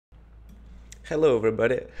Hello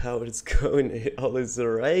everybody, how it's going? All is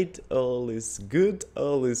alright, all is good,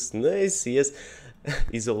 all is nice, yes,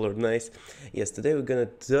 is all nice. Yes, today we're gonna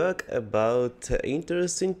talk about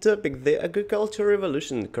interesting topic, the agriculture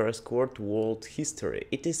revolution, Crash Course World History.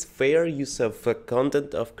 It is fair use of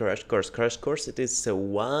content of Crash Course. Crash Course, it is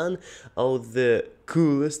one of the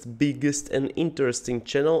coolest, biggest and interesting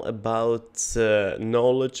channel about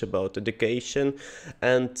knowledge, about education,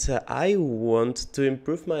 and I want to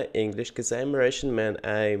improve my English because I'm a Russian man.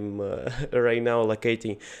 I'm right now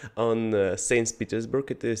locating on St.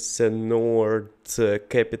 Petersburg. It is north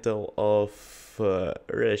capital of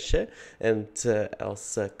Russia and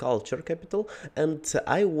also culture capital, and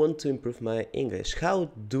I want to improve my English. How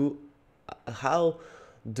do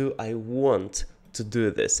I want to do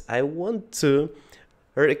this? I want to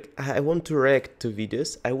react to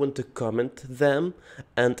videos, I want to comment them,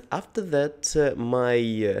 and after that my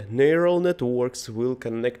neural networks will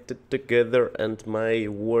connect it together and my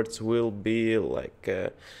words will be like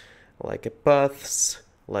a paths,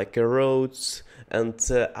 like a roads, and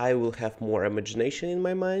I will have more imagination in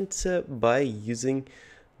my mind by using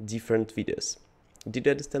different videos. Did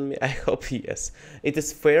you understand me? I hope yes. It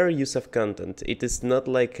is fair use of content. It is not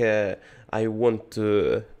like I want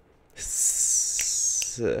to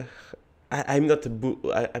I'm not a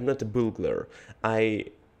burglar.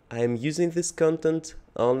 I'm using this content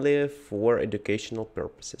only for educational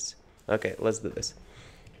purposes. Okay, let's do this.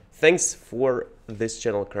 Thanks for this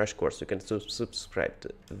channel Crash Course. You can subscribe to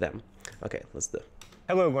them. Okay, let's do.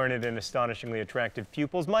 Hello, learned and astonishingly attractive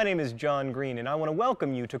pupils. My name is John Green, and I want to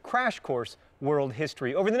welcome you to Crash Course World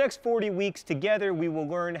History. Over the next 40 weeks, together we will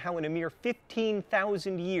learn how in a mere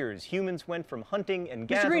 15,000 years humans went from hunting and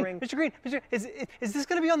gathering... Mr. Green, is this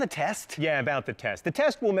going to be on the test? Yeah, about the test. The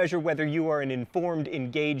test will measure whether you are an informed,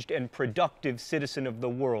 engaged, and productive citizen of the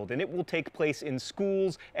world, and it will take place in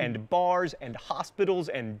schools and bars and hospitals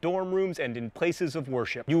and dorm rooms and in places of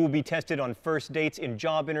worship. You will be tested on first dates, in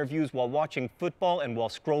job interviews, while watching football, and while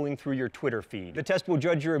scrolling through your Twitter feed. The test will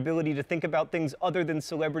judge your ability to think about things other than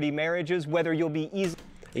celebrity marriages, whether you'll be easy...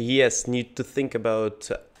 Yes, need to think about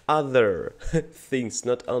other things,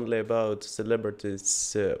 not only about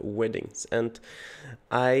celebrities' weddings. And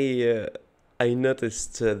I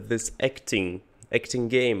noticed this acting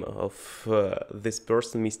game of this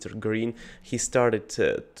person, Mr. Green. He started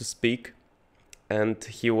to speak. And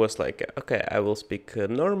he was like, okay, I will speak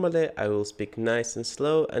normally, I will speak nice and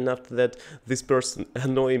slow. And after that, this person,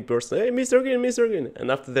 annoying person, hey, Mr. Green, Mr. Green.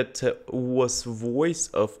 And after that was voice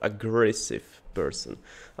of aggressive person.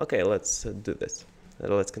 Okay, let's do this.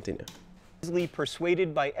 Let's continue. Easily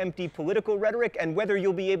persuaded by empty political rhetoric, and whether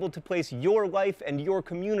you'll be able to place your life and your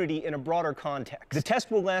community in a broader context. The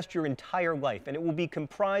test will last your entire life, and it will be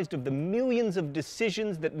comprised of the millions of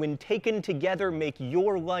decisions that, when taken together, make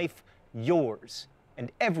your life yours,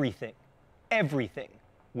 and everything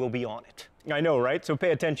will be on it. I know, right? So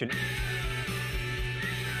pay attention.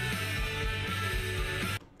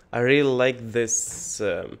 I really like this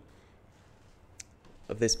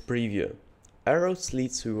this preview. Arrow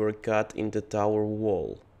slits were cut in the tower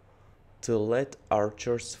wall to let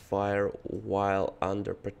archers fire while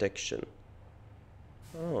under protection.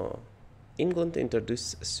 Oh, England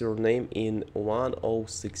introduced surname in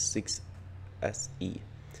 1066 SE.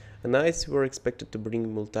 Knights were expected to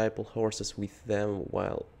bring multiple horses with them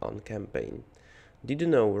while on campaign. Did you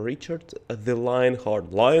know Richard the Lionheart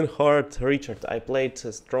Richard? I played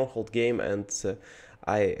a Stronghold game and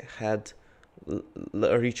I had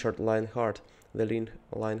Richard Lionheart. The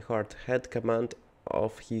Lionheart had command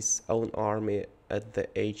of his own army at the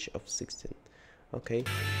age of 16. Okay.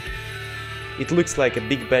 It looks like a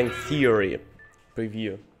Big Bang Theory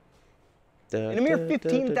preview. In a mere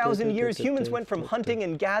 15,000 years, humans went from hunting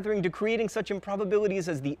and gathering to creating such improbabilities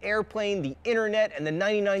as the airplane, the internet, and the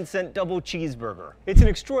 99-cent double cheeseburger. It's an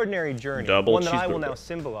extraordinary journey, one that I will now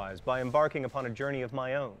symbolize by embarking upon a journey of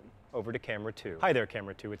my own. Over to camera 2. Hi there,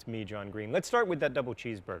 camera 2. It's me, John Green. Let's start with that double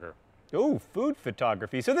cheeseburger. Oh, food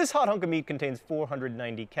photography. So this hot hunk of meat contains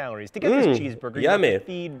 490 calories. To get this cheeseburger, you have to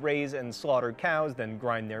feed, raise, and slaughter cows, then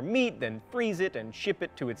grind their meat, then freeze it and ship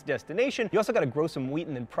it to its destination. You also gotta grow some wheat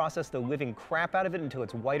and then process the living crap out of it until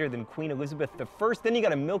it's whiter than Queen Elizabeth I. Then you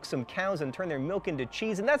gotta milk some cows and turn their milk into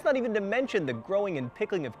cheese. And that's not even to mention the growing and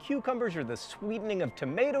pickling of cucumbers, or the sweetening of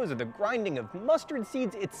tomatoes, or the grinding of mustard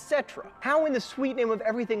seeds, etc. How in the sweet name of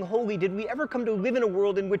everything holy did we ever come to live in a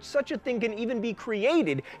world in which such a thing can even be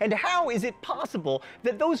created? And how How is it possible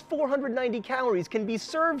that those 490 calories can be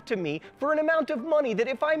served to me for an amount of money that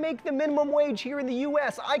if I make the minimum wage here in the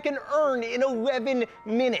US, I can earn in 11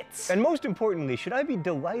 minutes? And most importantly, should I be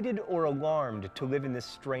delighted or alarmed to live in this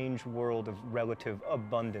strange world of relative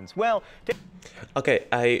abundance? Well, okay,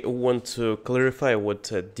 I want to clarify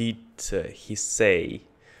what did he say.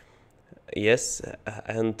 Yes,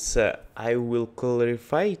 and I will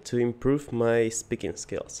clarify to improve my speaking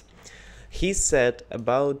skills. He said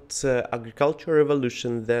about agricultural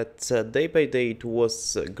revolution that day by day it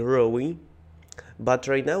was growing, but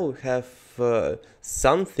right now we have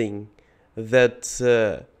something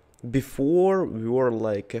that before we were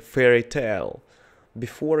like a fairy tale.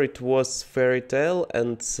 Before it was fairy tale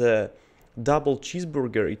and double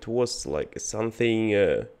cheeseburger, it was like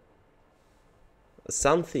something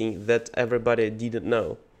something that everybody didn't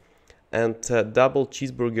know. And double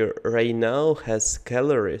cheeseburger right now has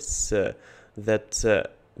calories that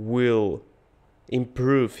will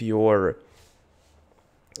improve your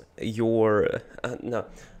no,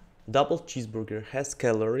 double cheeseburger has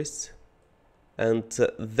calories, and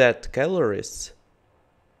that calories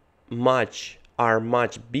are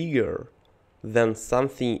much bigger than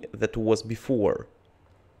something that was before.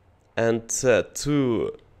 And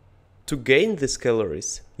to gain these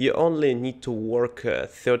calories, you only need to work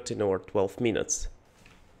 13 or 12 minutes.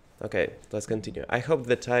 Okay, let's continue. I hope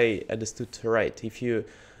that I understood right. If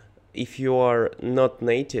you are not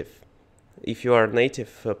native, if you are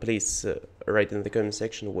native, please write in the comment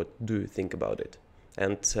section what do you think about it.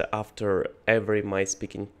 And after every my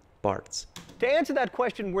speaking parts. To answer that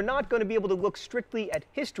question, we're not going to be able to look strictly at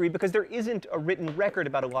history because there isn't a written record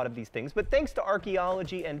about a lot of these things, but thanks to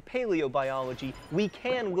archaeology and paleobiology, we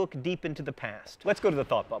can look deep into the past. Let's go to the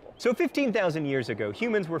thought bubble. So 15,000 years ago,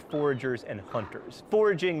 humans were foragers and hunters.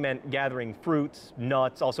 Foraging meant gathering fruits,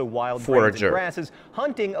 nuts, also wild grains and grasses.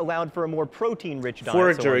 Hunting allowed for a more protein-rich diet.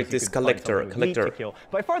 Forager, it is collector. To kill.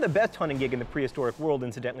 By far the best hunting gig in the prehistoric world,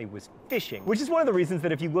 incidentally, was fishing, which is one of the reasons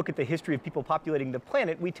that if you look at the history of people populating the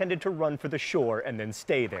planet, we tended to run for the shore and then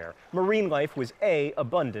stay there. Marine life was A,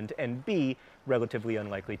 abundant, and B, relatively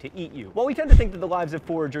unlikely to eat you. While we tend to think that the lives of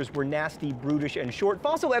foragers were nasty, brutish, and short,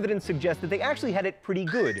 fossil evidence suggests that they actually had it pretty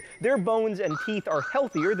good. Their bones and teeth are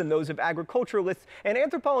healthier than those of agriculturalists, and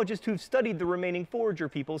anthropologists who've studied the remaining forager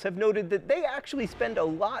peoples have noted that they actually spend a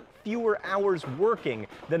lot fewer hours working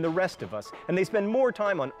than the rest of us, and they spend more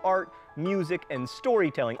time on art, music, and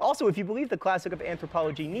storytelling. Also, if you believe the classic of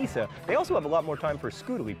anthropology, Nisa, they also have a lot more time for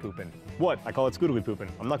scoodly pooping. What? I call it scoodly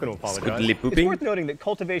pooping. I'm not going to apologize. Scoodly pooping? It's worth noting that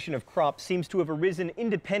cultivation of crops seems to have arisen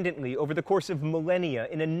independently over the course of millennia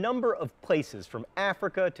in a number of places, from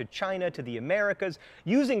Africa to China to the Americas,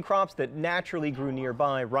 using crops that naturally grew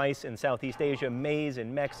nearby: rice in Southeast Asia, maize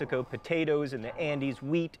in Mexico, potatoes in the Andes,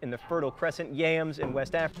 wheat in the Fertile Crescent, yams in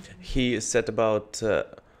West Africa. He said about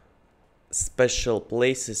special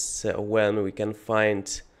places when we can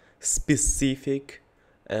find specific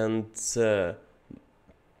and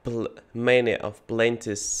many of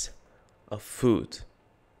plenties of food.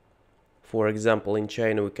 For example, in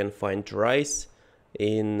China we can find rice,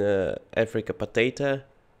 in Africa potato,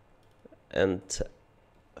 and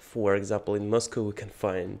for example in Moscow we can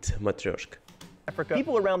find matryoshka.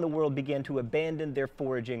 People around the world began to abandon their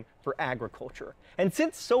foraging for agriculture. And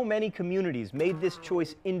since so many communities made this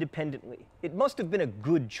choice independently, it must have been a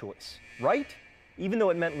good choice, right? Even though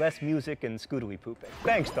it meant less music and scoodly pooping.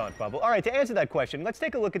 Thanks, Thought Bubble. All right, to answer that question, let's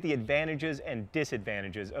take a look at the advantages and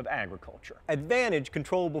disadvantages of agriculture. Advantage: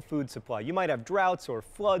 controllable food supply. You might have droughts or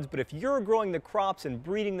floods, but if you're growing the crops and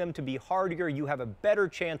breeding them to be hardier, you have a better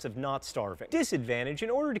chance of not starving. Disadvantage: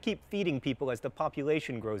 in order to keep feeding people as the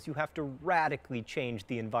population grows, you have to radically change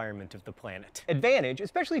the environment of the planet. Advantage: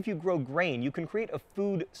 especially if you grow grain, you can create a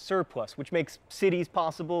food surplus, which makes cities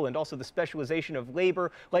possible and also the specialization of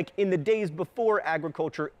labor. Like in the days before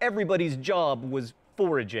agriculture, everybody's job was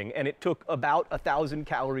foraging, and it took about 1,000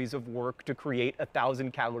 calories of work to create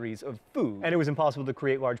 1,000 calories of food. And it was impossible to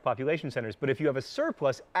create large population centers. But if you have a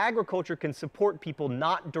surplus, agriculture can support people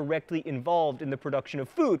not directly involved in the production of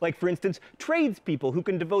food. Like, for instance, tradespeople who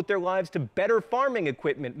can devote their lives to better farming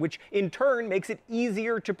equipment, which in turn makes it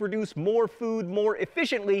easier to produce more food more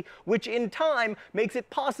efficiently, which in time makes it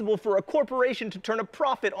possible for a corporation to turn a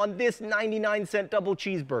profit on this 99-cent double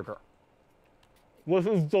cheeseburger. This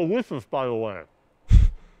is delicious, by the way.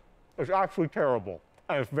 It's actually terrible,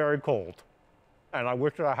 and it's very cold. And I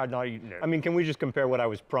wish that I had not eaten it. I mean, can we just compare what I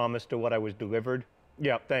was promised to what I was delivered?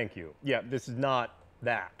 Yeah, thank you. Yeah, this is not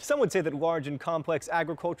that. Some would say that large and complex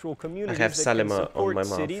agricultural communities have that can Salima on my support mouth.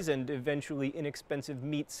 cities and eventually inexpensive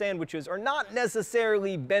meat sandwiches are not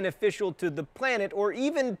necessarily beneficial to the planet or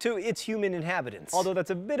even to its human inhabitants. Although that's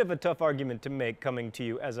a bit of a tough argument to make coming to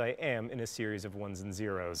you as I am in a series of ones and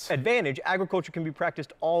zeros. Advantage, agriculture can be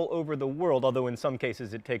practiced all over the world, although in some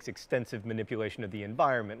cases it takes extensive manipulation of the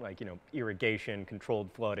environment, like, irrigation, controlled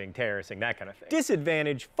flooding, terracing, that kind of thing.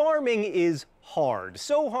 Disadvantage, farming is hard.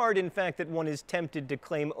 So hard, in fact, that one is tempted to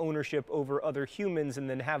claim ownership over other humans and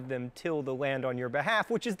then have them till the land on your behalf,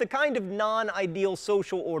 which is the kind of non-ideal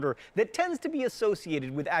social order that tends to be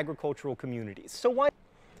associated with agricultural communities. So why?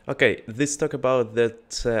 Okay, this talk about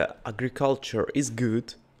that agriculture is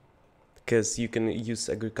good, because you can use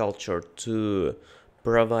agriculture to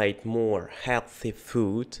provide more healthy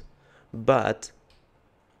food, but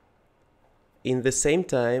in the same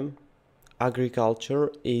time,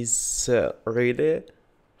 agriculture is really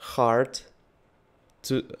hard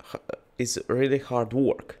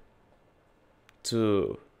work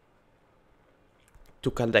to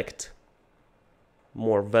collect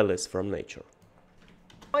more values from nature.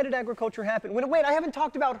 Why did agriculture happen? Wait, I haven't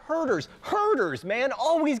talked about herders. Herders, man,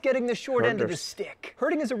 always getting the short end of the stick.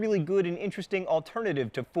 Herding is a really good and interesting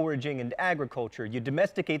alternative to foraging and agriculture. You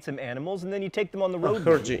domesticate some animals and then you take them on the road.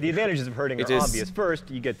 The advantages of herding are obvious. First,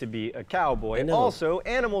 you get to be a cowboy. Also,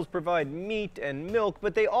 animals provide meat and milk,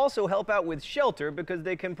 but they also help out with shelter because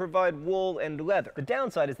they can provide wool and leather. The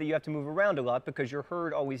downside is that you have to move around a lot because your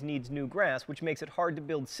herd always needs new grass, which makes it hard to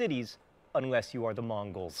build cities unless you are the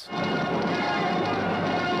Mongols.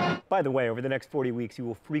 By the way, over the next 40 weeks, you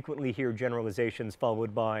will frequently hear generalizations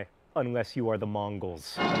followed by, unless you are the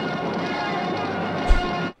Mongols.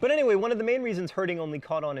 But anyway, one of the main reasons herding only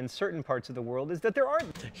caught on in certain parts of the world is that there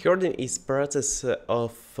aren't... Herding is process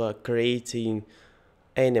of creating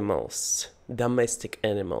animals, domestic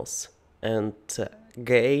animals, and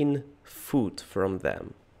gain food from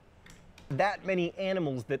them. That many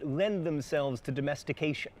animals that lend themselves to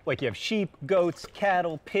domestication. Like you have sheep, goats,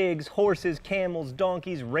 cattle, pigs, horses, camels,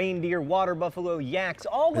 donkeys, reindeer, water buffalo, yaks,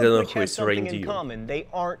 all of which have something in common. They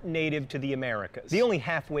aren't native to the Americas. The only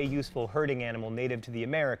halfway useful herding animal native to the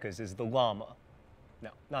Americas is the llama. No,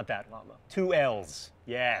 not that llama. 2 L's.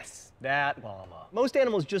 Yes, that llama. Most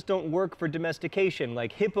animals just don't work for domestication.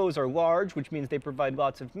 Like hippos are large, which means they provide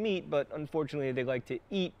lots of meat, but unfortunately they like to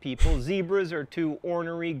eat people. Zebras are too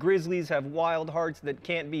ornery. Grizzlies have wild hearts that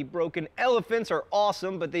can't be broken. Elephants are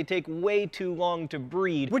awesome, but they take way too long to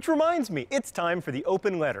breed. Which reminds me, it's time for the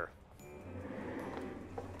open letter.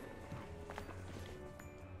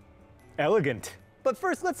 Elegant. But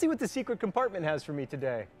first, let's see what the secret compartment has for me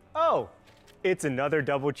today. Oh, it's another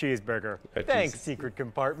double cheeseburger. Thanks, secret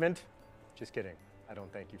compartment. Just kidding. I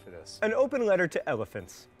don't thank you for this. An open letter to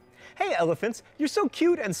elephants. Hey, elephants, you're so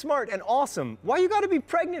cute and smart and awesome. Why you gotta be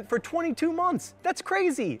pregnant for 22 months? That's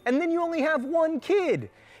crazy. And then you only have 1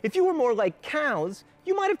 kid. If you were more like cows,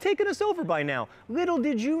 you might have taken us over by now. Little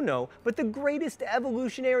did you know, but the greatest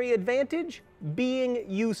evolutionary advantage? Being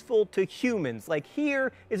useful to humans. Like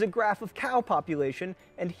here is a graph of cow population,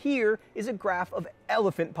 and here is a graph of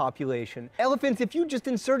elephant population. Elephants, if you just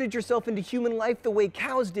inserted yourself into human life the way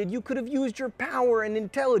cows did, you could have used your power and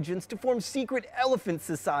intelligence to form secret elephant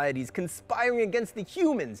societies conspiring against the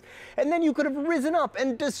humans. And then you could have risen up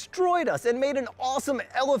and destroyed us and made an awesome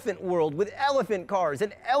elephant world with elephant cars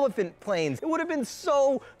and elephant planes. It would have been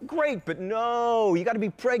so great, but no, you gotta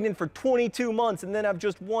be pregnant for 22 months and then have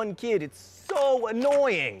just 1 kid. It's so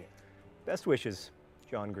annoying. Best wishes,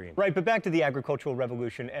 John Green. Right, but back to the agricultural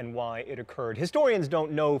revolution and why it occurred. Historians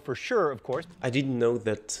don't know for sure, of course. I didn't know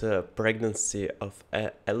that pregnancy of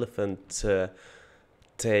an elephant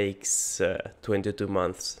takes 22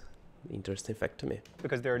 months. Interesting fact to me.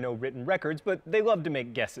 Because there are no written records, but they love to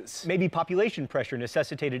make guesses. Maybe population pressure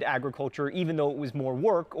necessitated agriculture even though it was more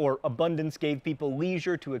work, or abundance gave people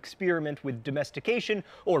leisure to experiment with domestication,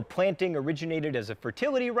 or planting originated as a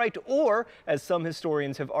fertility right, or, as some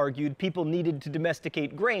historians have argued, people needed to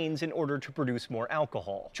domesticate grains in order to produce more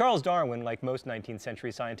alcohol. Charles Darwin, like most 19th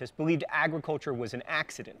century scientists, believed agriculture was an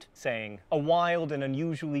accident, saying, "A wild and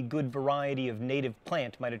unusually good variety of native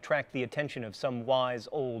plant might attract the attention of some wise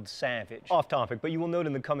old savage." Off topic, but you will note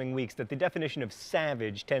in the coming weeks that the definition of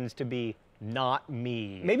savage tends to be not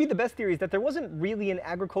me. Maybe the best theory is that there wasn't really an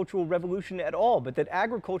agricultural revolution at all, but that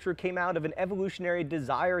agriculture came out of an evolutionary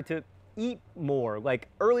desire to eat more. Like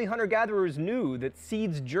early hunter-gatherers knew that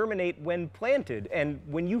seeds germinate when planted, and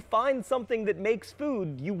when you find something that makes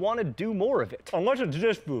food, you want to do more of it. Unless it's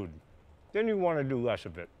just food, then you want to do less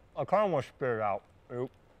of it. I kind of want to spit it out. Oop.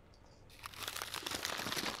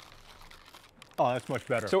 Oh, that's much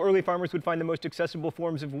better. So early farmers would find the most accessible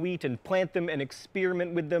forms of wheat and plant them and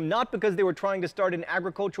experiment with them, not because they were trying to start an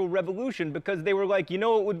agricultural revolution, because they were like, you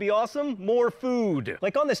know what would be awesome? More food.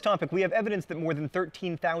 Like on this topic, we have evidence that more than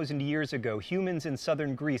 13,000 years ago, humans in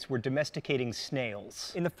southern Greece were domesticating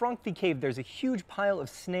snails. In the F.A.Q cave, there's a huge pile of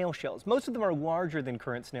snail shells. Most of them are larger than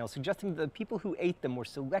current snails, suggesting that the people who ate them were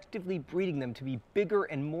selectively breeding them to be bigger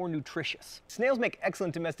and more nutritious. Snails make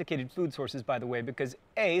excellent domesticated food sources, by the way, because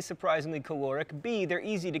A, surprisingly caloric, B, they're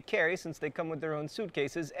easy to carry since they come with their own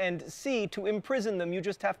suitcases, and C, to imprison them, you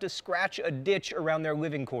just have to scratch a ditch around their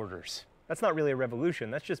living quarters. That's not really a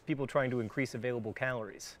revolution, that's just people trying to increase available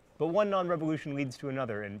calories. But one non-revolution leads to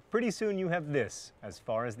another, and pretty soon you have this, as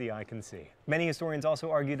far as the eye can see. Many historians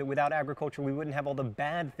also argue that without agriculture, we wouldn't have all the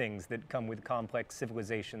bad things that come with complex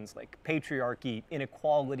civilizations, like patriarchy,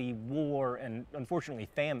 inequality, war, and unfortunately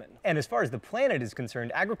famine. And as far as the planet is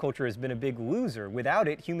concerned, agriculture has been a big loser. Without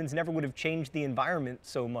it, humans never would have changed the environment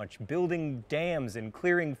so much, building dams and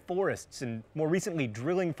clearing forests, and more recently,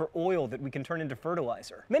 drilling for oil that we can turn into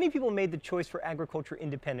fertilizer. Many people made the choice for agriculture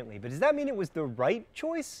independently, but does that mean it was the right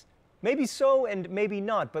choice? Maybe so and maybe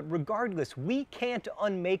not, but regardless, we can't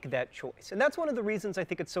unmake that choice. And that's one of the reasons I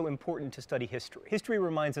think it's so important to study history. History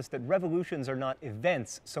reminds us that revolutions are not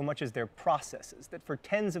events so much as they're processes, that for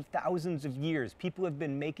tens of thousands of years, people have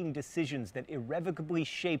been making decisions that irrevocably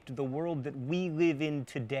shaped the world that we live in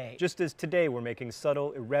today. Just as today we're making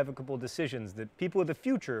subtle, irrevocable decisions that people of the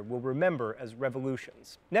future will remember as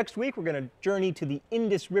revolutions. Next week, we're going to journey to the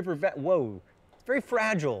Indus River Valley. Whoa, it's very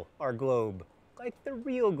fragile, our globe. Like the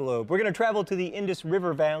real globe. We're going to travel to the Indus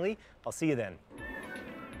River Valley. I'll see you then.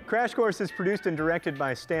 Crash Course is produced and directed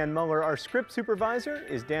by Stan Muller. Our script supervisor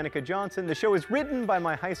is Danica Johnson. The show is written by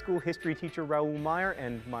my high school history teacher, Raul Meyer,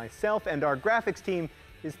 and myself, and our graphics team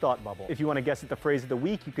is Thought Bubble. If you want to guess at the phrase of the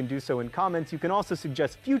week, you can do so in comments. You can also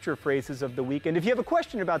suggest future phrases of the week. And if you have a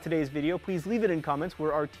question about today's video, please leave it in comments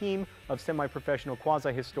where our team of semi-professional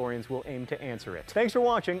quasi-historians will aim to answer it. Thanks for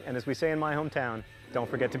watching, and as we say in my hometown, don't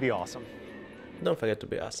forget to be awesome. Don't forget to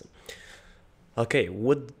be awesome. Okay,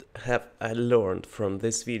 what have I learned from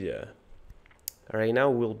this video? Right now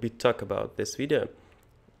we'll be talking about this video.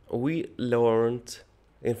 We learned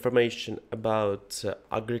information about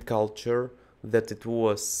agriculture, that it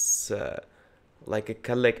was like a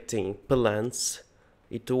collecting plants,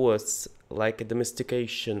 it was like a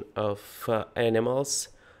domestication of animals,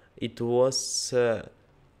 it was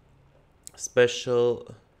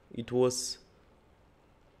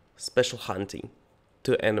special hunting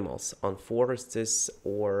to animals on forests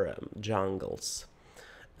or jungles.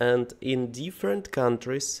 And in different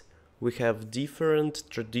countries we have different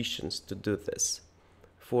traditions to do this,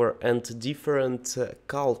 and different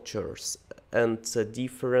cultures and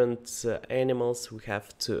different animals we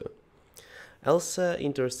have too. Also,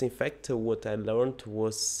 interesting fact, what I learned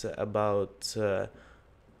was about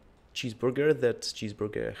cheeseburger, that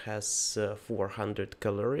cheeseburger has 400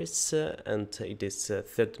 calories and it is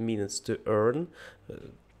 30 minutes to earn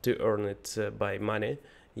it by money.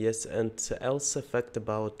 Yes, and also fact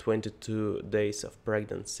about 22 days of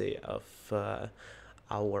pregnancy of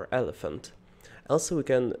our elephant. Also, we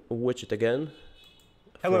can watch it again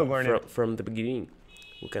from the beginning.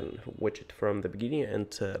 We can watch it from the beginning and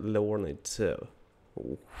learn it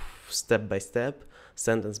step by step,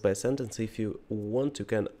 sentence by sentence. If you want, you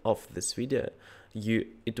can off this video.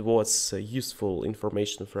 It was useful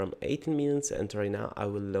information from 18 minutes, and right now I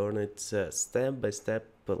will learn it step by step,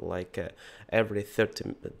 but like every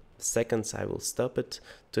 30 seconds I will stop it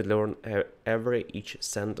to learn each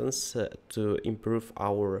sentence to improve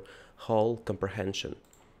our whole comprehension.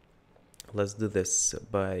 Let's do this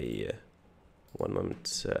by one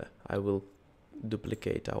moment. I will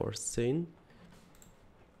duplicate our scene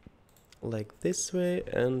like this way,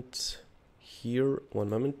 and here, one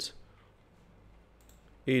moment,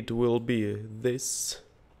 it will be this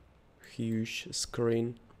huge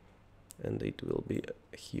screen and it will be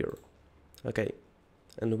here. Okay,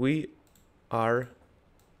 and we are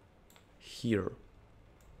here.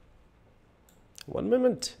 One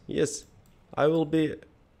moment. Yes, I will be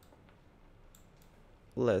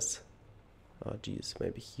less. Oh geez,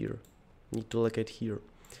 maybe here. Need to locate here.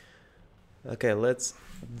 Okay, let's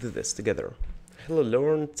do this together. Hello,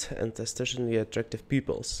 learned and astonishingly attractive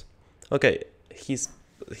pupils. Okay, he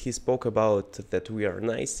spoke about that we are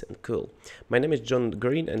nice and cool. My name is John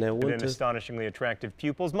Green, and I want to... astonishingly attractive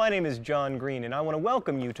pupils. My name is John Green, and I want to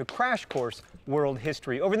welcome you to Crash Course World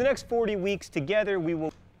History. Over the next 40 weeks together, we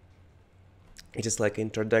will... It is like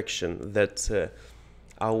introduction that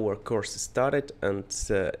our course started, and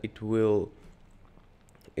it will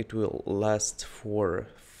last for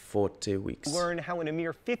 40 weeks. Learn how in a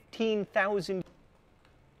mere 15,000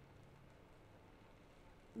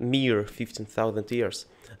 years.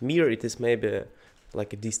 Mere, it is maybe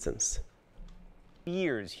like a distance.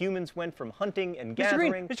 years, humans went from hunting and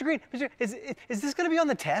gathering. Mr. Green, is this going to be on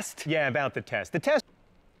the test? Yeah, about the test. The test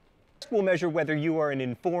will measure whether you are an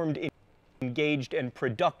informed, engaged, and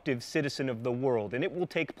productive citizen of the world, and it will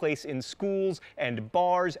take place in schools and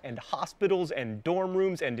bars and hospitals and dorm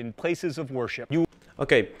rooms and in places of worship.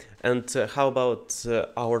 Okay, and how about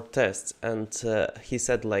our tests? And he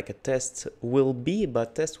said like a test will be,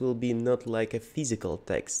 but test will be not like a physical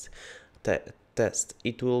test.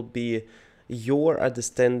 It will be your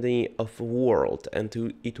understanding of the world, and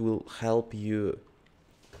it will help you.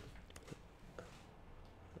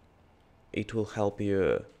 It will help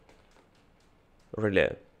you. Really.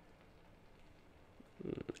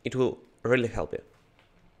 It will really help you.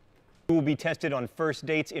 You will be tested on first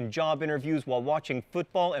dates, in job interviews, while watching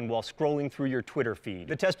football, and while scrolling through your Twitter feed.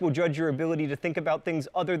 The test will judge your ability to think about things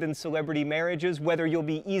other than celebrity marriages, whether you'll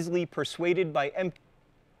be easily persuaded by empty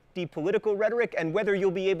political rhetoric, and whether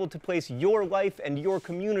you'll be able to place your life and your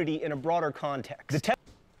community in a broader context. The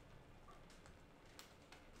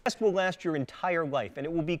test will last your entire life, and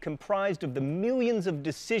it will be comprised of the millions of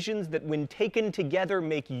decisions that, when taken together,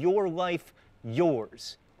 make your life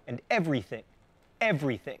yours. And everything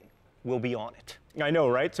will be on it. I know,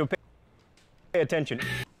 right? So pay attention.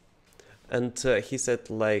 And he said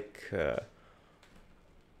like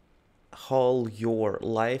whole your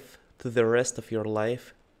life, to the rest of your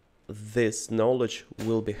life, this knowledge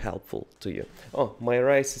will be helpful to you. Oh, my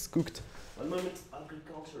rice is cooked. One moment,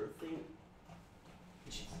 agriculture thing.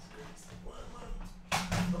 Jesus Christ.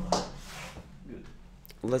 Good.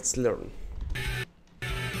 Let's learn.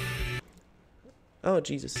 Oh,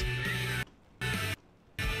 Jesus.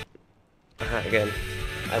 Again,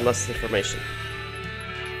 I lost information.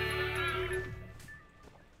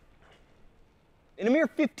 In a mere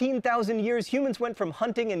 15,000 years, humans went from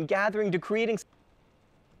hunting and gathering to creating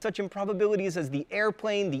such improbabilities as the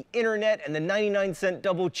airplane, the internet, and the 99-cent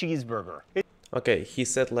double cheeseburger. Okay, he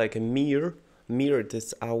said like a mirror. It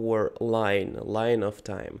is our line of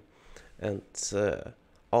time, and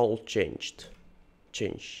all changed.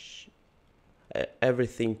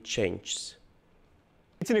 Everything changes.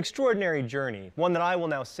 It's an extraordinary journey, one that I will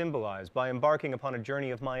now symbolize by embarking upon a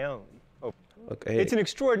journey of my own. Okay. It's an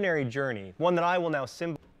extraordinary journey, one that I will now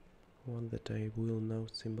symbolize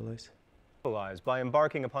by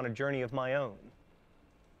embarking upon a journey of my own.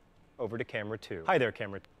 Over to camera 2. Hi there,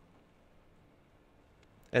 camera 2.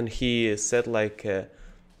 And he said like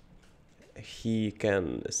he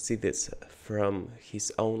can see this from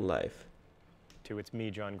his own life. It's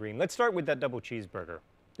me, John Green. Let's start with that double cheeseburger.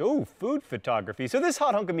 Oh, food photography. So this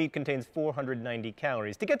hot hunk of meat contains 490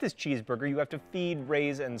 calories. To get this cheeseburger, you have to feed,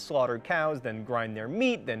 raise, and slaughter cows, then grind their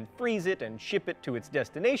meat, then freeze it and ship it to its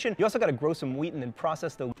destination. You also got to grow some wheat and then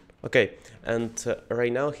process the... Okay, and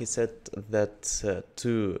right now he said that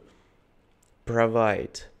to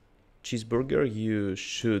provide cheeseburger, you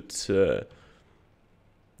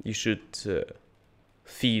should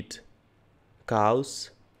feed cows,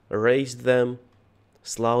 raise them,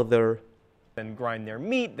 slaughter, then grind their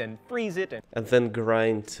meat, then freeze it, and then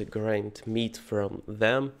grind meat from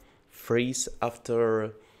them, freeze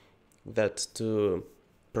after that to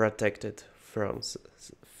protect it from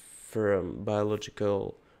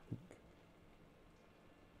biological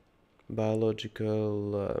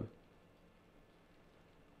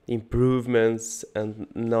improvements and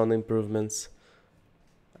non-improvements.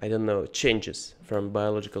 I don't know, changes, from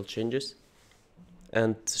biological changes.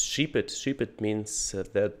 And ship it means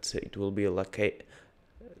that it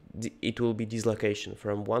will be dislocation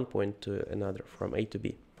from one point to another, from A to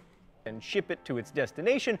B. And ship it to its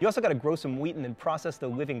destination. You also got to grow some wheat and then process the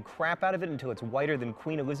living crap out of it until it's whiter than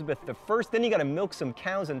Queen Elizabeth I. Then you got to milk some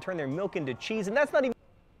cows and turn their milk into cheese, and that's not even...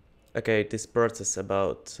 Okay, this process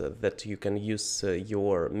about that you can use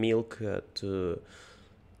your milk to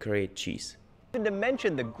create cheese. To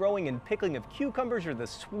mention the growing and pickling of cucumbers, or the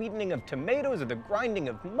sweetening of tomatoes, or the grinding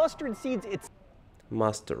of mustard seeds. It's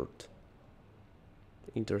mustard.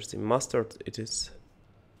 Interesting. Mustard, it is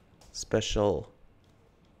special.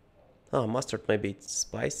 Oh, mustard, maybe it's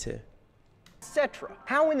spicy. Etc.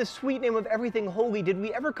 How in the sweet name of everything holy did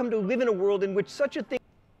we ever come to live in a world in which such a thing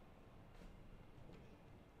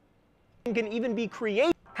can even be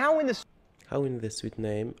created? How in the sweet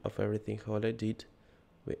name of everything holy did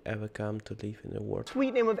we ever come to live in a world?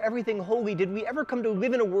 Sweet name of everything holy, did we ever come to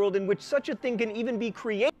live in a world in which such a thing can even be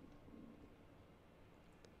created?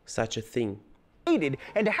 Such a thing.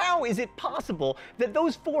 And how is it possible that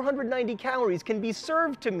those 490 calories can be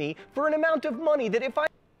served to me for an amount of money that if I...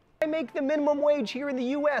 I make the minimum wage here in the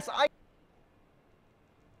US. I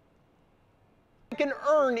can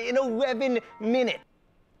earn in 11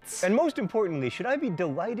 minutes. And most importantly, should I be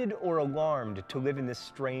delighted or alarmed to live in this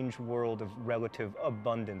strange world of relative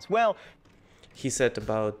abundance? Well, he said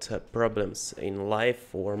about problems in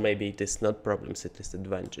life, or maybe it is not problems, it is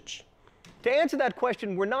advantage. To answer that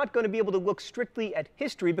question, we're not going to be able to look strictly at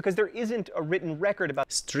history because there isn't a written record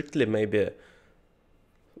about strictly, maybe,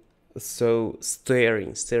 so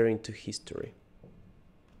staring to history.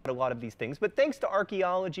 A lot of these things, but thanks to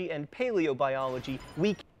archaeology and paleobiology,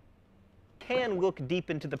 we can look deep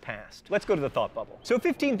into the past. Let's go to the thought bubble. So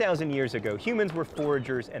 15,000 years ago, humans were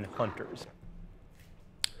foragers and hunters.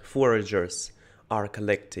 Foragers are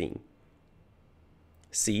collecting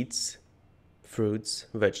seeds, fruits,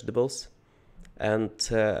 vegetables, and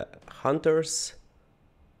hunters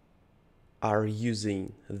are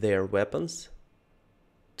using their weapons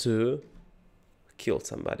to kill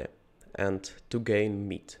somebody and to gain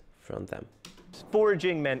meat from them.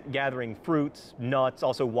 Foraging meant gathering fruits, nuts,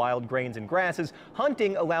 also wild grains and grasses.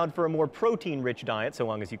 Hunting allowed for a more protein-rich diet, so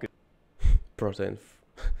long as you could protein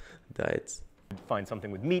diets. Find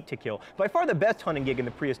something with meat to kill. By far the best hunting gig in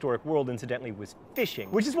the prehistoric world, incidentally, was fishing,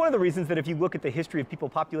 which is one of the reasons that if you look at the history of people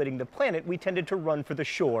populating the planet, we tended to run for the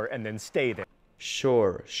shore and then stay there.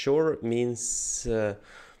 Shore. Shore means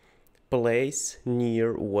place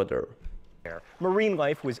near water. Marine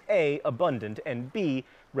life was A, abundant, and B,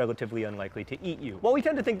 relatively unlikely to eat you. While we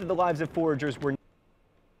tend to think that the lives of foragers were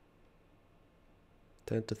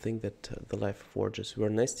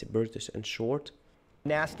nasty, brutish, and short.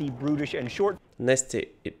 Nasty, brutish, and short. Nasty,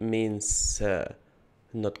 it means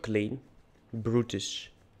not clean.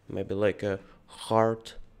 Brutish, maybe like a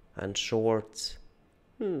hard, and short.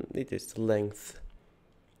 It is length.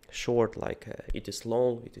 Short, like it is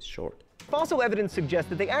long, it is short. Fossil evidence suggests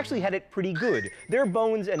that they actually had it pretty good. Their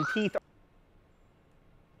bones and teeth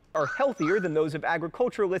are healthier than those of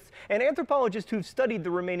agriculturalists, and anthropologists who've studied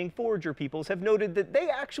the remaining forager peoples have noted that they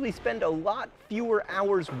actually spend a lot fewer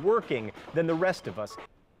hours working than the rest of us.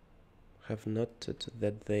 Have noted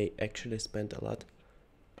that they actually spend a lot.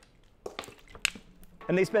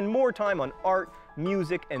 And they spend more time on art,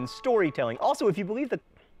 music, and storytelling. Also, if you believe that...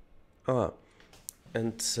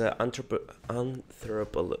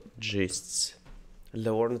 Anthropologists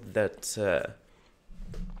learned that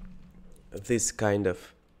this kind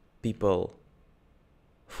of people,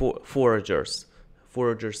 foragers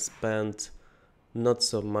spend not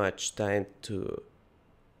so much time to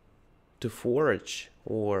forage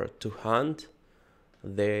or to hunt.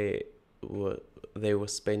 They were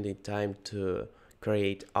spending time to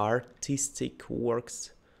create artistic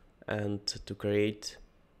works and to create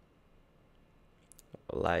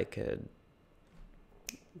like a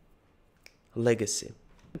legacy.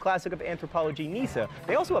 Classic of anthropology, Nisa,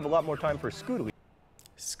 they also have a lot more time for scoodly.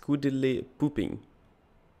 Scoodily pooping.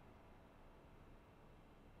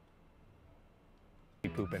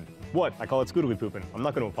 Pooping. What? I call it scoodily pooping. I'm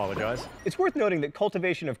not going to apologize. It's worth noting that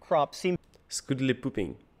cultivation of crops seems... Scoodily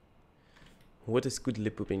pooping. What is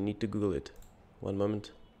scoodily pooping? Need to Google it. One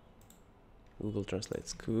moment. Google Translate.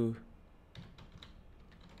 Scoo.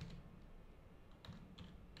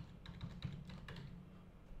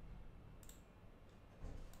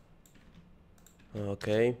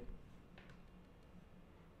 Okay.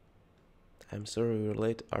 I'm sorry we were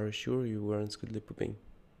late. Are you sure you weren't scoodily pooping?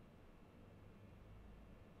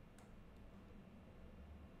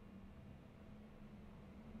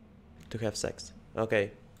 To have sex.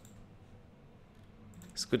 Okay.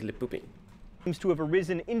 Scoodily pooping. Seems to have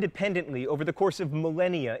arisen independently over the course of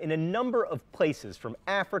millennia in a number of places, from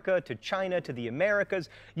Africa to China to the Americas,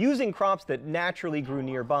 using crops that naturally grew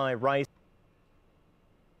nearby, rice.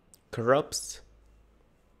 Crops.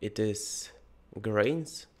 It is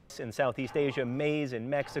grains. In Southeast Asia, maize in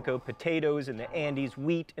Mexico, potatoes in the Andes,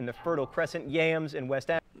 wheat in the Fertile Crescent, yams in West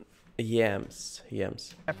Africa. Yams.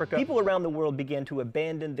 Africa. People around the world began to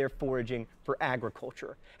abandon their foraging for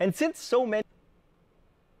agriculture. And since so many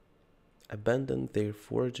abandoned their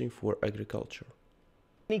foraging for agriculture.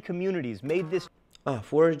 Many communities made this...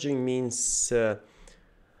 Foraging means...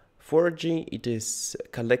 foraging, it is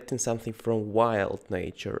collecting something from wild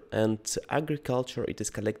nature, and agriculture, it is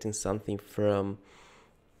collecting something from...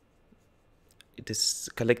 It is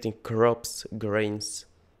collecting crops, grains,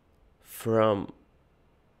 from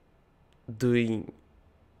doing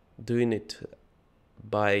it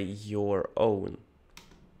by your own.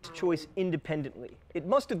 Choice independently. It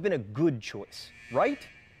must have been a good choice, right?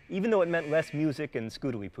 Even though it meant less music and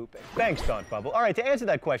scoodily pooping. Thanks, Thought Bubble. All right, to answer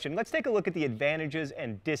that question, let's take a look at the advantages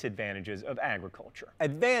and disadvantages of agriculture.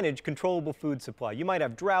 Advantage, controllable food supply. You might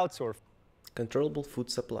have droughts or Controllable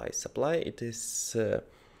food supply. Supply, it is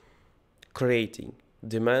creating.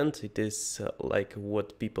 Demand, it is like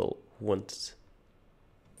what people want.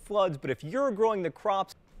 Floods, but if you're growing the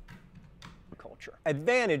crops, agriculture.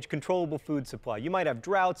 Advantage, controllable food supply. You might have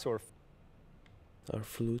droughts or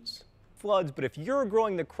floods. Floods, but if you're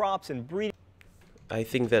growing the crops and breeding, I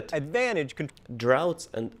think that advantage, droughts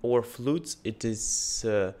and or floods, it is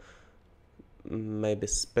maybe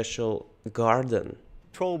special garden.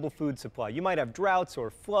 Controllable food supply. You might have droughts or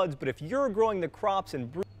floods, but if you're growing the crops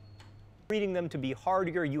and breeding them to be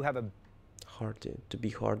hardier, you have a hardier.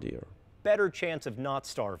 Better chance of not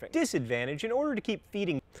starving. Disadvantage, in order to keep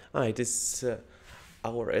feeding. It is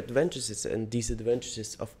our advantages and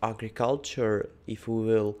disadvantages of agriculture. If we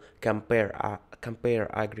will compare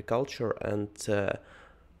agriculture and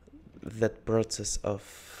that process of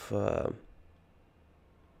I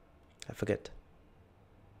forget.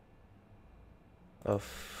 Of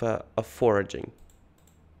foraging.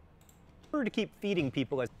 In order to keep feeding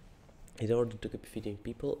people,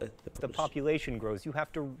 the population grows, you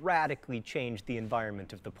have to radically change the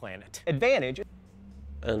environment of the planet. Advantage.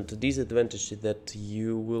 And the disadvantage is that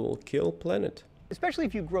you will kill planet. Especially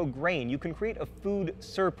if you grow grain, you can create a food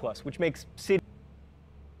surplus, which makes cities.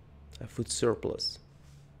 A food surplus.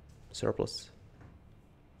 Surplus,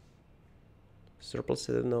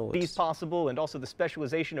 I don't know. These possible, and also the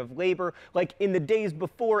specialization of labor. Like in the days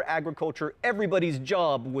before agriculture, everybody's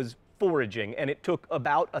job was foraging, and it took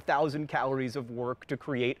about 1,000 calories of work to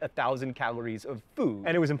create 1,000 calories of food.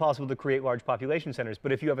 And it was impossible to create large population centers.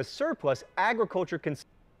 But if you have a surplus, agriculture can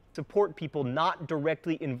support people not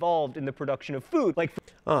directly involved in the production of food. Like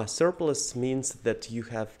surplus means that you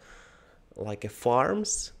have like a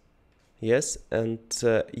farms, yes, and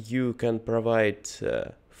you can provide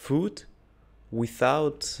food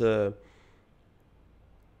without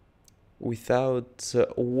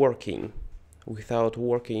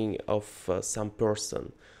working of some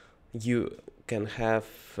person. You can have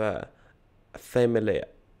a family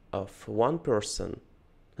of 1 person,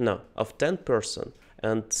 no, of 10 person,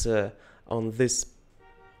 and on this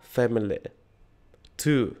family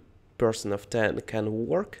 2 person of 10 can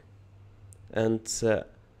work, and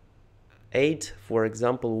 8, for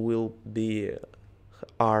example, will be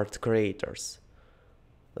art creators.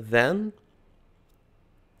 Then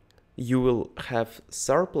you will have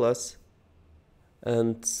surplus,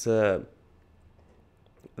 and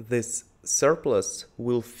this surplus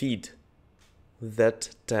will feed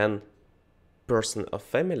that 10 person of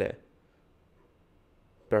family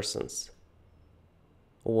persons,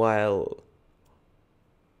 while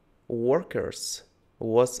workers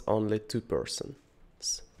was only 2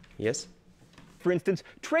 persons. Yes? For instance,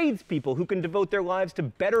 tradespeople who can devote their lives to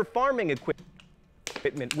better farming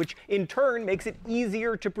equipment, which in turn makes it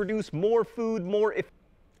easier to produce more food, more efficiently.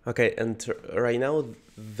 Okay, and right now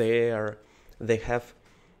they have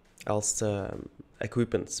also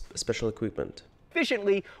equipment, special equipment.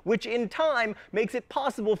 Efficiently, which in time makes it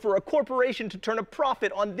possible for a corporation to turn a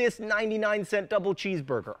profit on this 99-cent double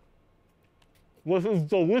cheeseburger. This is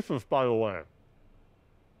delicious, by the way.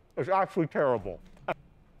 It's actually terrible.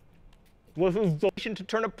 To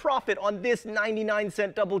turn a profit on this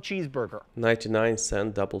 99-cent double cheeseburger.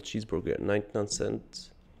 99-cent double cheeseburger, 99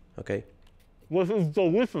 cents. Okay. This is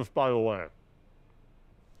delicious, by the way.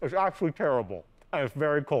 It's actually terrible, and it's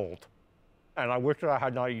very cold. And I wish that I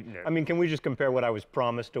had not eaten it. I mean, can we just compare what I was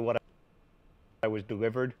promised to what I was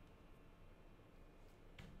delivered?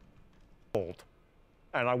 Cold.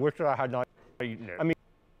 And I wish that I had not eaten it. I mean,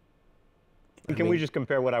 can we just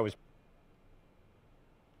compare what I was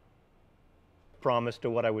promised to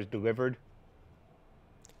what I was delivered?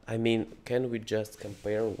 I mean, can we just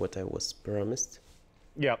compare what I was promised?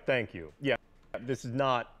 Yeah, thank you. Yeah, this is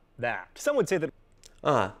not that. Some would say that.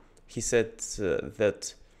 He said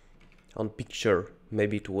that on picture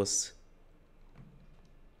maybe it was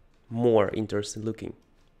more interesting looking.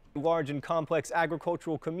 Large and complex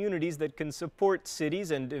agricultural communities that can support cities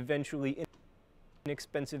and eventually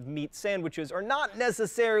inexpensive meat sandwiches are not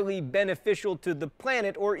necessarily beneficial to the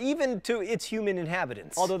planet or even to its human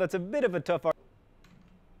inhabitants. Although that's a bit of a tough argument.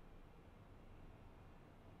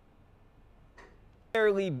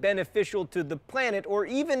 Beneficial to the planet or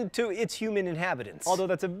even to its human inhabitants. Although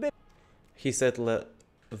that's a bit. He said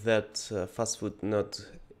that fast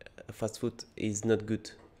food is not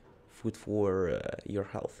good food for your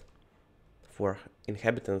health, for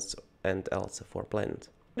inhabitants and also for planet.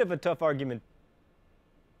 Bit of a tough argument.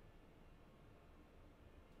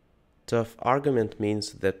 Tough argument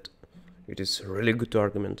means that it is a really good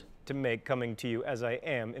argument to make, coming to you as I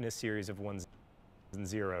am in a series of ones and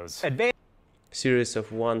zeros. series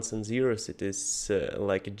of ones and zeros. It is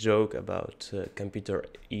like a joke about computer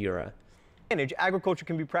era. Agriculture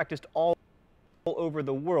can be practiced all over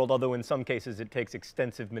the world, although in some cases it takes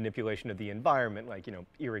extensive manipulation of the environment, like,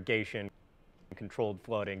 irrigation, controlled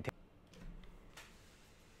flooding,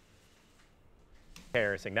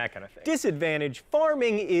 terracing, that kind of thing. Disadvantage: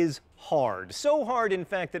 farming is hard. So hard, in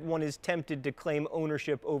fact, that one is tempted to claim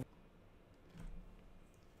ownership over.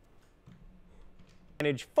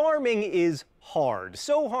 Farming is hard.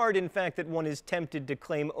 So hard, in fact, that one is tempted to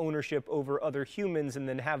claim ownership over other humans and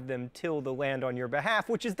then have them till the land on your behalf,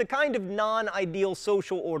 which is the kind of non-ideal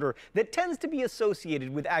social order that tends to be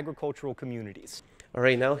associated with agricultural communities.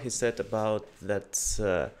 Right now he said about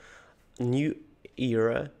that new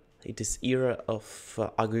era. It is era of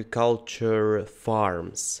agriculture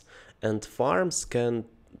farms, and farms can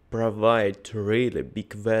provide really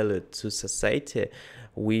big value to society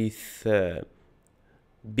with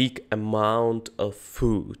big amount of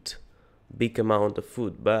food, but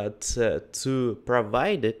to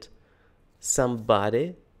provide it,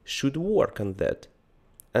 somebody should work on that,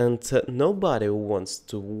 and nobody wants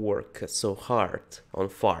to work so hard on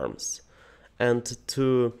farms. And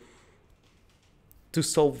to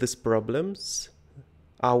solve these problems,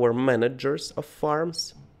 our managers of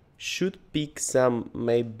farms should pick some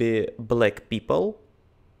maybe black people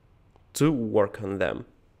to work on them,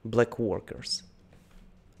 black workers.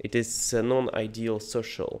 It is non-ideal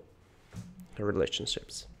social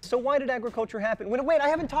relationships. So why did agriculture happen? Wait, I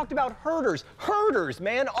haven't talked about herders. Herders,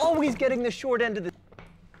 man, always getting the short end of the...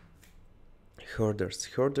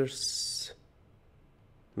 Herders.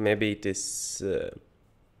 Maybe it is...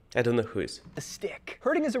 I don't know who is. The stick.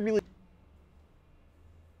 Herding is a really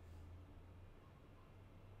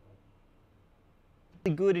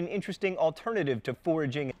good and interesting alternative to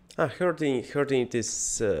foraging. Herding it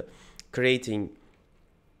is creating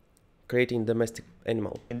domestic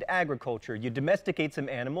animal. And agriculture, you domesticate some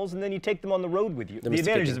animals and then you take them on the road with you. The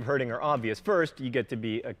advantages of herding are obvious. First, you get to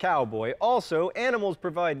be a cowboy. Also, animals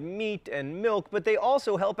provide meat and milk, but they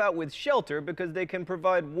also help out with shelter because they can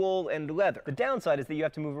provide wool and leather. The downside is that you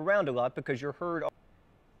have to move around a lot because your herd...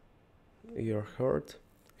 Your herd?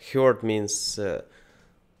 Herd means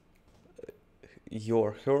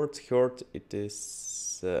your herd. Herd, it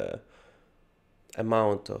is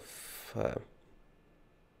amount of...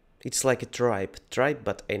 it's like a tribe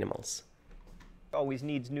but animals. Always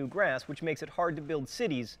needs new grass, which makes it hard to build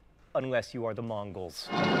cities unless you are the Mongols.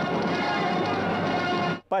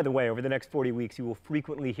 By the way, over the next 40 weeks, you will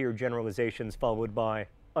frequently hear generalizations followed by,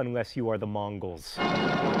 unless you are the Mongols.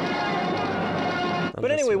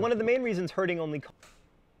 But anyway, one of the main reasons herding only...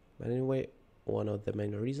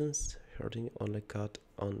 caught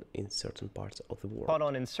on in certain parts of the world. Caught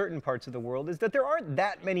on in certain parts of the world is that there aren't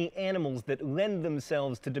that many animals that lend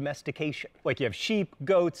themselves to domestication. Like you have sheep,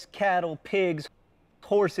 goats, cattle, pigs,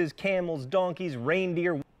 horses, camels, donkeys,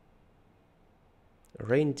 reindeer.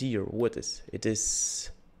 Reindeer, what is? It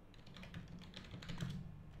is...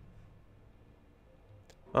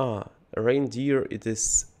 reindeer, it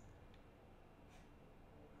is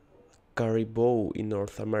caribou in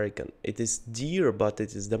North American. It is deer, but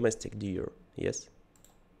it is domestic deer, yes?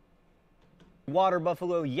 Water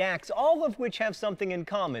buffalo, yaks, all of which have something in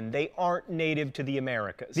common. They aren't native to the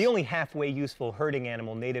Americas. The only halfway useful herding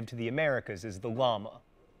animal native to the Americas is the llama.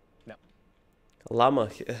 No. Llama,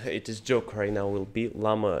 it is joke right now, will be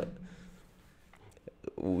llama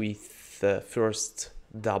with the first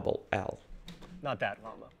double L. Not that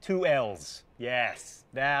llama. 2 L's. Yes,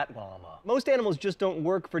 that llama. Most animals just don't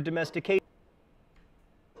work for domestication.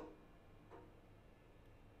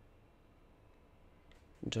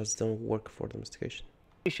 Just don't work for domestication.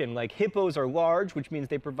 Like hippos are large, which means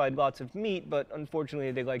they provide lots of meat, but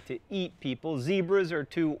unfortunately they like to eat people. Zebras are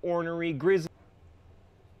too ornery. Grizzlies.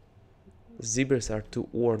 Zebras are too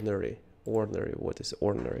ornery. Ornery, what is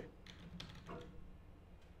ornery?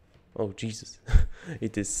 Oh, Jesus.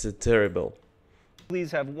 It is terrible.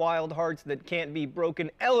 Grizzlies have wild hearts that can't be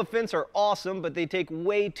broken. Elephants are awesome, but they take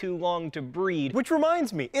way too long to breed. Which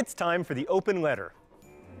reminds me, it's time for the open letter.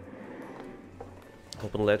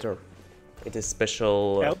 Open letter. It is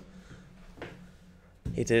special.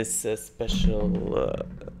 It is a special.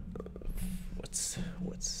 What's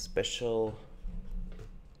special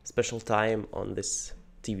time on this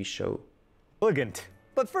TV show? Elegant.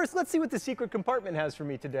 But first, let's see what the secret compartment has for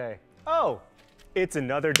me today. Oh, it's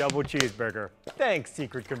another double cheeseburger. Thanks,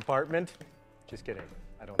 secret compartment. Just kidding.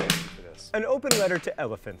 I don't thank you for this. An open letter to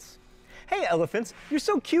elephants. Hey elephants, you're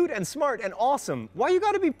so cute and smart and awesome. Why you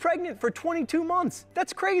gotta be pregnant for 22 months?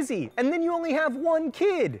 That's crazy. And then you only have one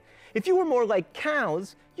kid. If you were more like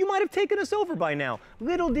cows, you might have taken us over by now.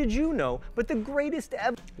 Little did you know, but the greatest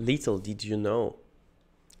ever... Little did you know.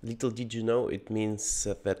 Little did you know, it means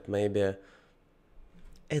that maybe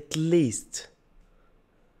at least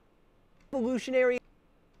evolutionary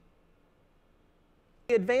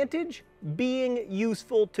advantage being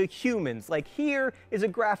useful to humans. Like here is a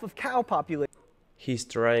graph of cow population. He's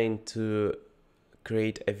trying to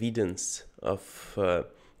create evidence of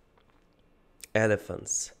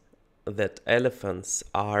elephants, that elephants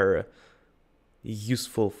are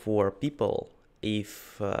useful for people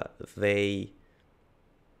if they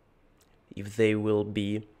will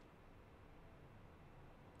be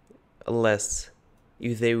less,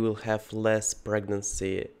 if they will have less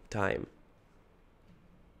pregnancy time.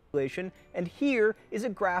 And here is a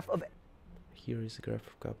graph of cow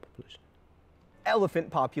population.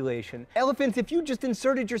 Elephant population. Elephants, if you just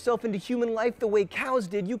inserted yourself into human life the way cows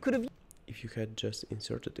did, you could have If you had just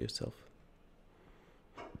inserted yourself.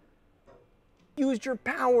 used your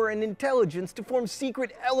power and intelligence to form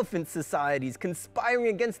secret elephant societies conspiring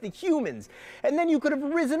against the humans. And then you could have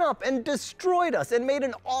risen up and destroyed us and made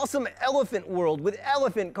an awesome elephant world with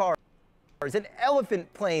elephant cars and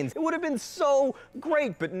elephant planes. It would have been so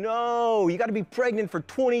great, but no, you gotta be pregnant for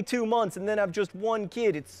 22 months and then have just one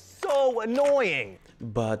kid. It's so annoying.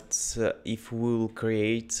 But if we'll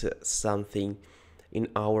create something in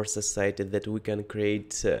our society that we can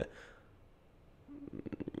create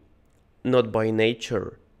not by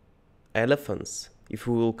nature elephants, if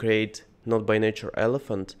we will create not by nature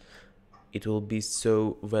elephant, it will be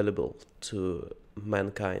so valuable to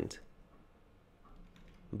mankind.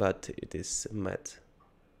 But it is mad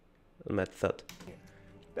thought.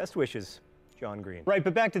 Best wishes, John Green. Right,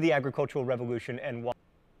 but back to the agricultural revolution and why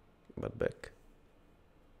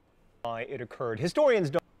it occurred.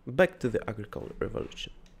 Historians Back to the agricultural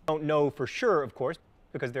revolution. Don't know for sure, of course,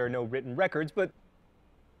 because there are no written records, but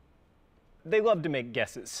they love to make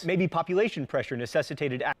guesses. Maybe population pressure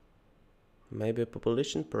necessitated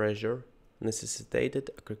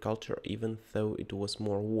agriculture even though it was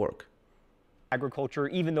more work. Agriculture,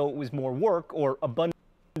 even though it was more work, or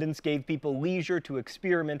abundance gave people leisure to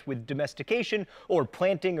experiment with domestication, or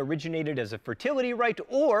planting originated as a fertility right,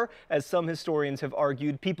 or, as some historians have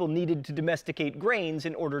argued, people needed to domesticate grains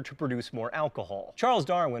in order to produce more alcohol. Charles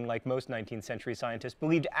Darwin, like most 19th century scientists,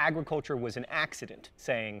 believed agriculture was an accident,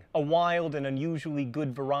 saying, "A wild and unusually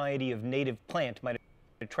good variety of native plant might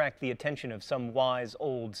attract the attention of some wise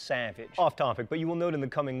old savage." Off topic, but you will note in the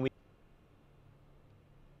coming weeks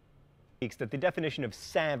that the definition of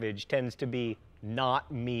savage tends to be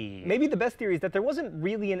not me. Maybe the best theory is that there wasn't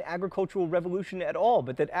really an agricultural revolution at all,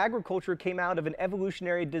 but that agriculture came out of an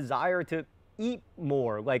evolutionary desire to eat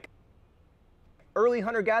more. Like, early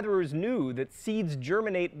hunter-gatherers knew that seeds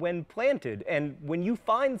germinate when planted, and when you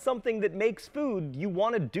find something that makes food, you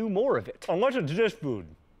want to do more of it. Unless it's just food,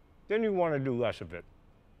 then you want to do less of it.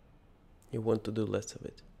 You want to do less of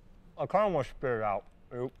it. I kind of want to spit it out.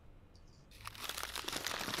 Oop.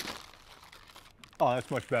 Oh,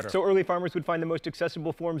 that's much better. So early farmers would find the most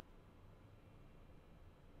accessible forms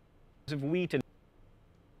of wheat and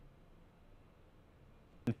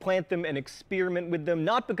plant them and experiment with them,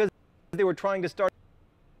 not because they were trying to start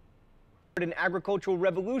an agricultural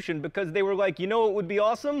revolution, because they were like, you know what would be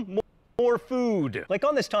awesome? More food. Like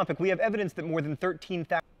on this topic, we have evidence that more than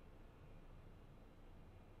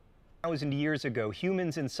 13,000 years ago,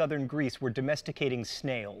 humans in southern Greece were domesticating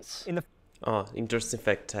snails. Interesting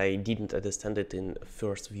fact, I didn't understand it in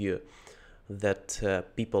first view, that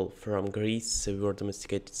people from Greece were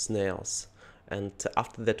domesticated snails, and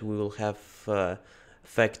after that we will have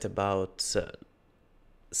fact about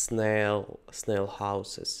snail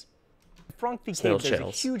houses. Franklin Snail Cave, there's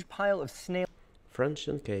shells. a huge pile of snail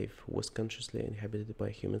Franklin Cave was consciously inhabited by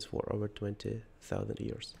humans for over 20,000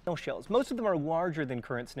 years. shells. Most of them are larger than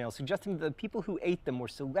current snails, suggesting that the people who ate them were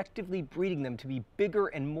selectively breeding them to be bigger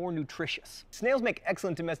and more nutritious. Snails make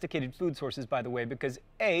excellent domesticated food sources, by the way, because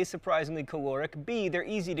A, surprisingly caloric, B, they're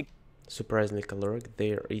easy to Surprisingly caloric,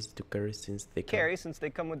 they are easy to carry since they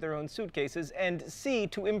come with their own suitcases, and C,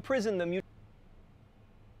 to imprison them, you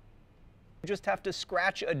just have to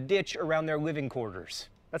scratch a ditch around their living quarters.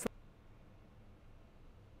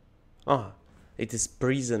 It is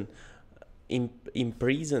prison.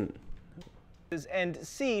 Imprison. And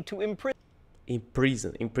C, to imprison.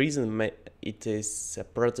 Imprison. It is a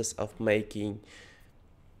process of making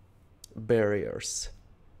barriers.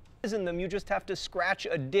 Them, you just have to scratch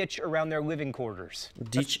a ditch around their living quarters.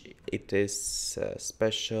 Ditch. It is a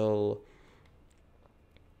special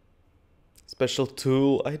Special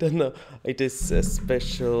tool, I don't know. It is a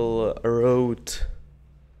special road.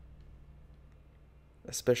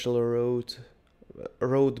 A special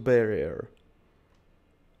road barrier.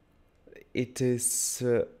 It is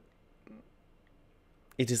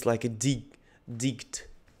like a digged.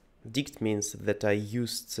 Digged means that I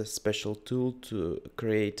used a special tool to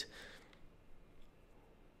create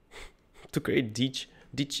ditch.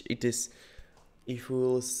 Ditch, it is, if we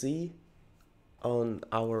will see on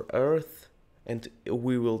our earth, and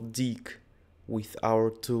we will dig with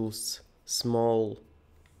our tools small.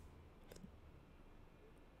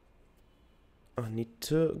 I need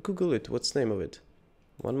to Google it. What's the name of it?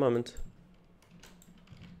 One moment.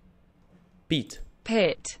 Pit.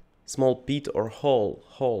 Small pit or hole.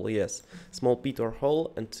 Hole, yes. Small pit or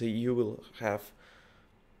hole, and you will have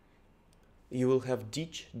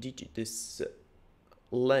ditch. Ditch, it is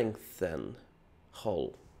lengthen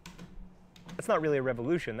hole. That's not really a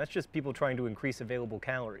revolution, that's just people trying to increase available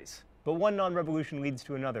calories. But one non-revolution leads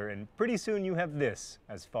to another, and pretty soon you have this,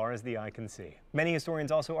 as far as the eye can see. Many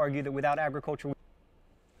historians also argue that without agriculture,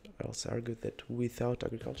 I also argue that without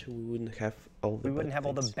agriculture we wouldn't have all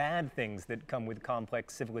the bad things that come with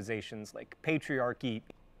complex civilizations like patriarchy.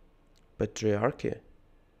 Patriarchy?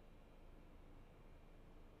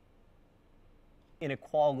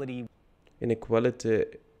 Inequality. Inequality.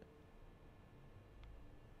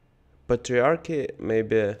 Patriarchy,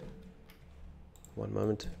 maybe. One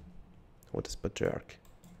moment. What is patriarchy?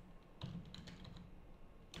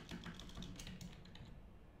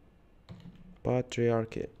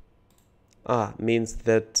 Patriarchy. Means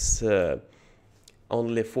that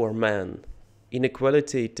only for men.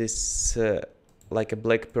 Inequality, it is like a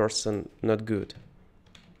black person, not good.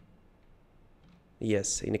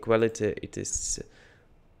 Yes, inequality, it is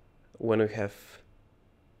when we have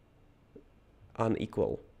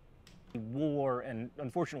unequal. War and,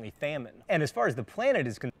 unfortunately, famine. And as far as the planet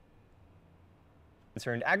is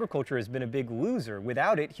concerned, agriculture has been a big loser.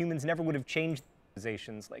 Without it, humans never would have changed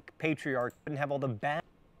civilizations like patriarchy, wouldn't have all the bad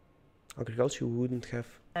agriculture wouldn't have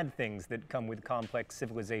bad things that come with complex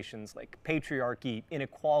civilizations like patriarchy,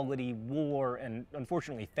 inequality, war, and,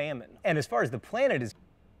 unfortunately, famine. And as far as the planet is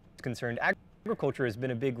concerned, agriculture has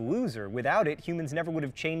been a big loser. Without it, humans never would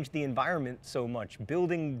have changed the environment so much,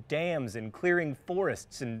 building dams and clearing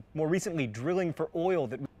forests, and more recently, drilling for oil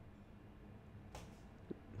that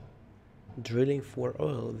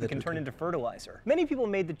can turn into fertilizer. Many people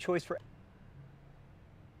made the choice for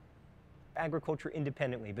agriculture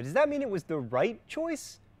independently, but does that mean it was the right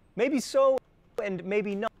choice? Maybe so, and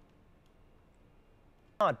maybe not.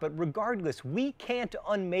 But regardless, we can't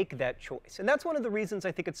unmake that choice. And that's one of the reasons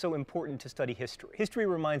I think it's so important to study history. History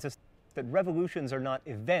reminds us that revolutions are not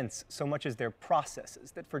events so much as they're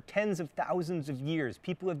processes, that for tens of thousands of years,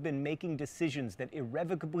 people have been making decisions that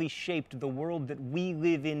irrevocably shaped the world that we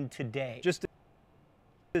live in today. Just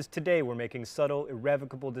as today we're making subtle,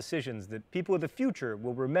 irrevocable decisions that people of the future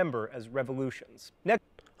will remember as revolutions. Next.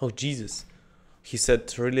 Oh, Jesus. He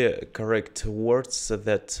said really correct words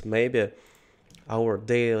that maybe our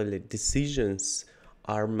daily decisions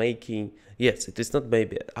are making, yes, it is not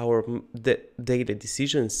maybe, our daily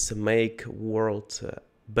decisions make world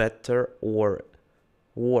better or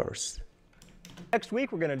worse. Next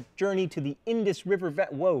week, we're going to journey to the Indus River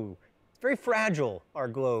Valley. Whoa, it's very fragile, our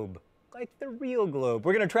globe, like the real globe.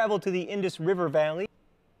 We're going to travel to the Indus River Valley.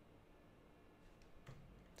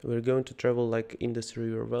 We're going to travel like Indus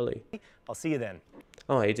River Valley. I'll see you then.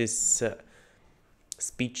 Oh, it is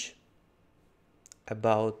speech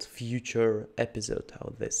about future episode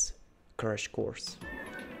of this Crash Course.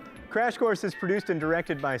 Crash Course is produced and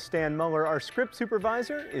directed by Stan Muller. Our script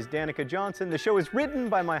supervisor is Danica Johnson. The show is written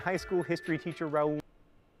by my high school history teacher, Raoul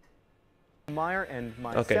Meyer, and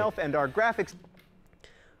myself, and our graphics.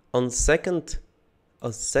 On second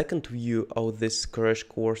view of this Crash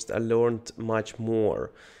Course, I learned much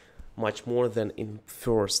more than in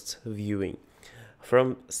first viewing.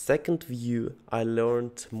 From second view, I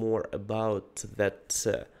learned more about that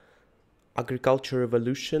agriculture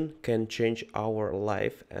revolution can change our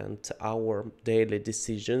life, and our daily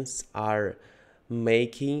decisions are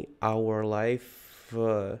making our life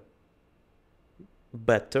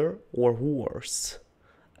better or worse.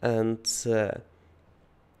 And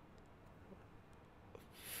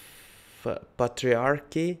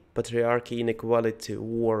patriarchy, inequality,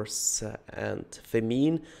 wars, and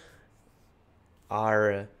famine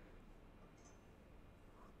are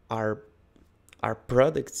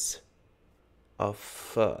products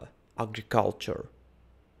of agriculture,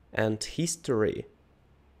 and history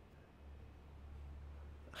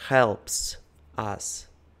helps us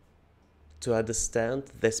to understand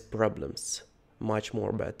these problems much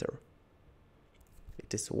more better.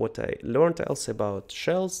 It is what I learned also about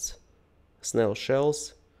shells, snail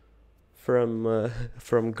shells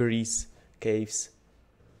from Greece caves.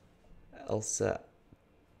 Also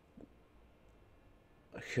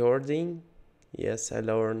herding, yes, I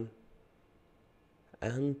learned,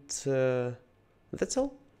 and that's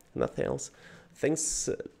all, nothing else. Thanks.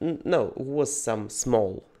 No, it was some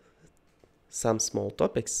small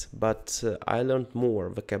topics, but I learned more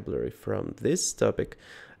vocabulary from this topic,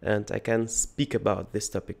 and I can speak about this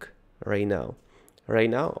topic right now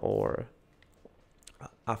or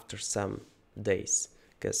after some days,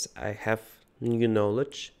 because I have new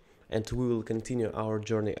knowledge, and we will continue our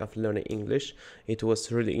journey of learning English. It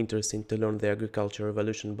was really interesting to learn the agriculture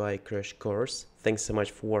revolution by Crash Course. Thanks so much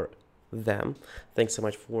for them. Thanks so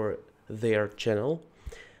much for their channel.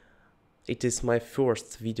 It is my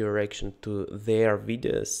first video reaction to their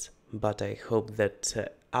videos, but I hope that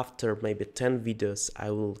after maybe 10 videos I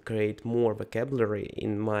will create more vocabulary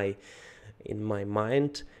in my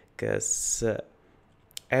mind, because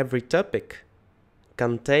every topic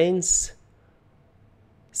contains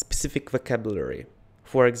specific vocabulary.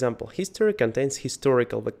 For example, history contains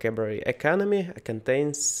historical vocabulary, economy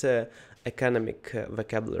contains economic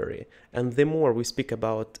vocabulary, and the more we speak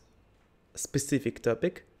about specific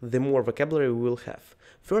topic, the more vocabulary we will have.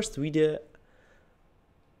 First video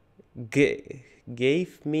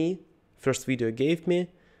gave me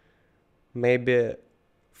maybe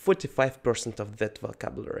 45% of that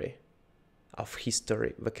vocabulary, of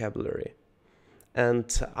history vocabulary,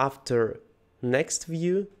 and after next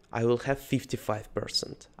view I will have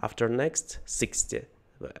 55%, after next 60,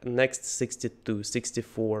 next 62,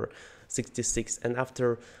 64, 66, and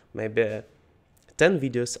after maybe 10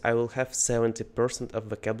 videos I will have 70% of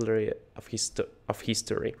vocabulary of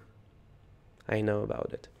history. I know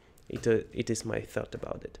about it. It is my thought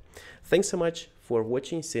about it. Thanks so much for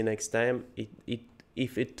watching. See you next time.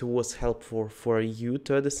 If it was helpful for you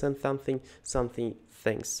to understand something,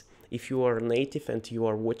 thanks. If you are native and you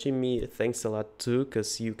are watching me, thanks a lot too,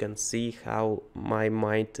 because you can see how my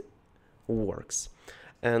mind works.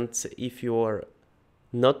 And if you are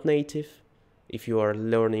not native, if you are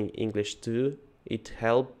learning English too, it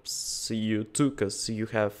helps you too, because you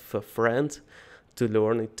have a friend to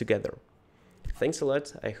learn it together. Thanks a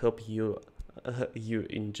lot. I hope you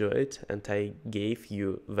enjoyed and I gave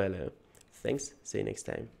you value. Thanks. See you next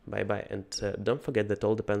time. Bye bye. And don't forget that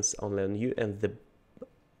all depends only on you, and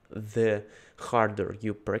the harder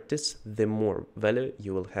you practice, the more value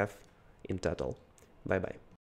you will have in total. Bye bye.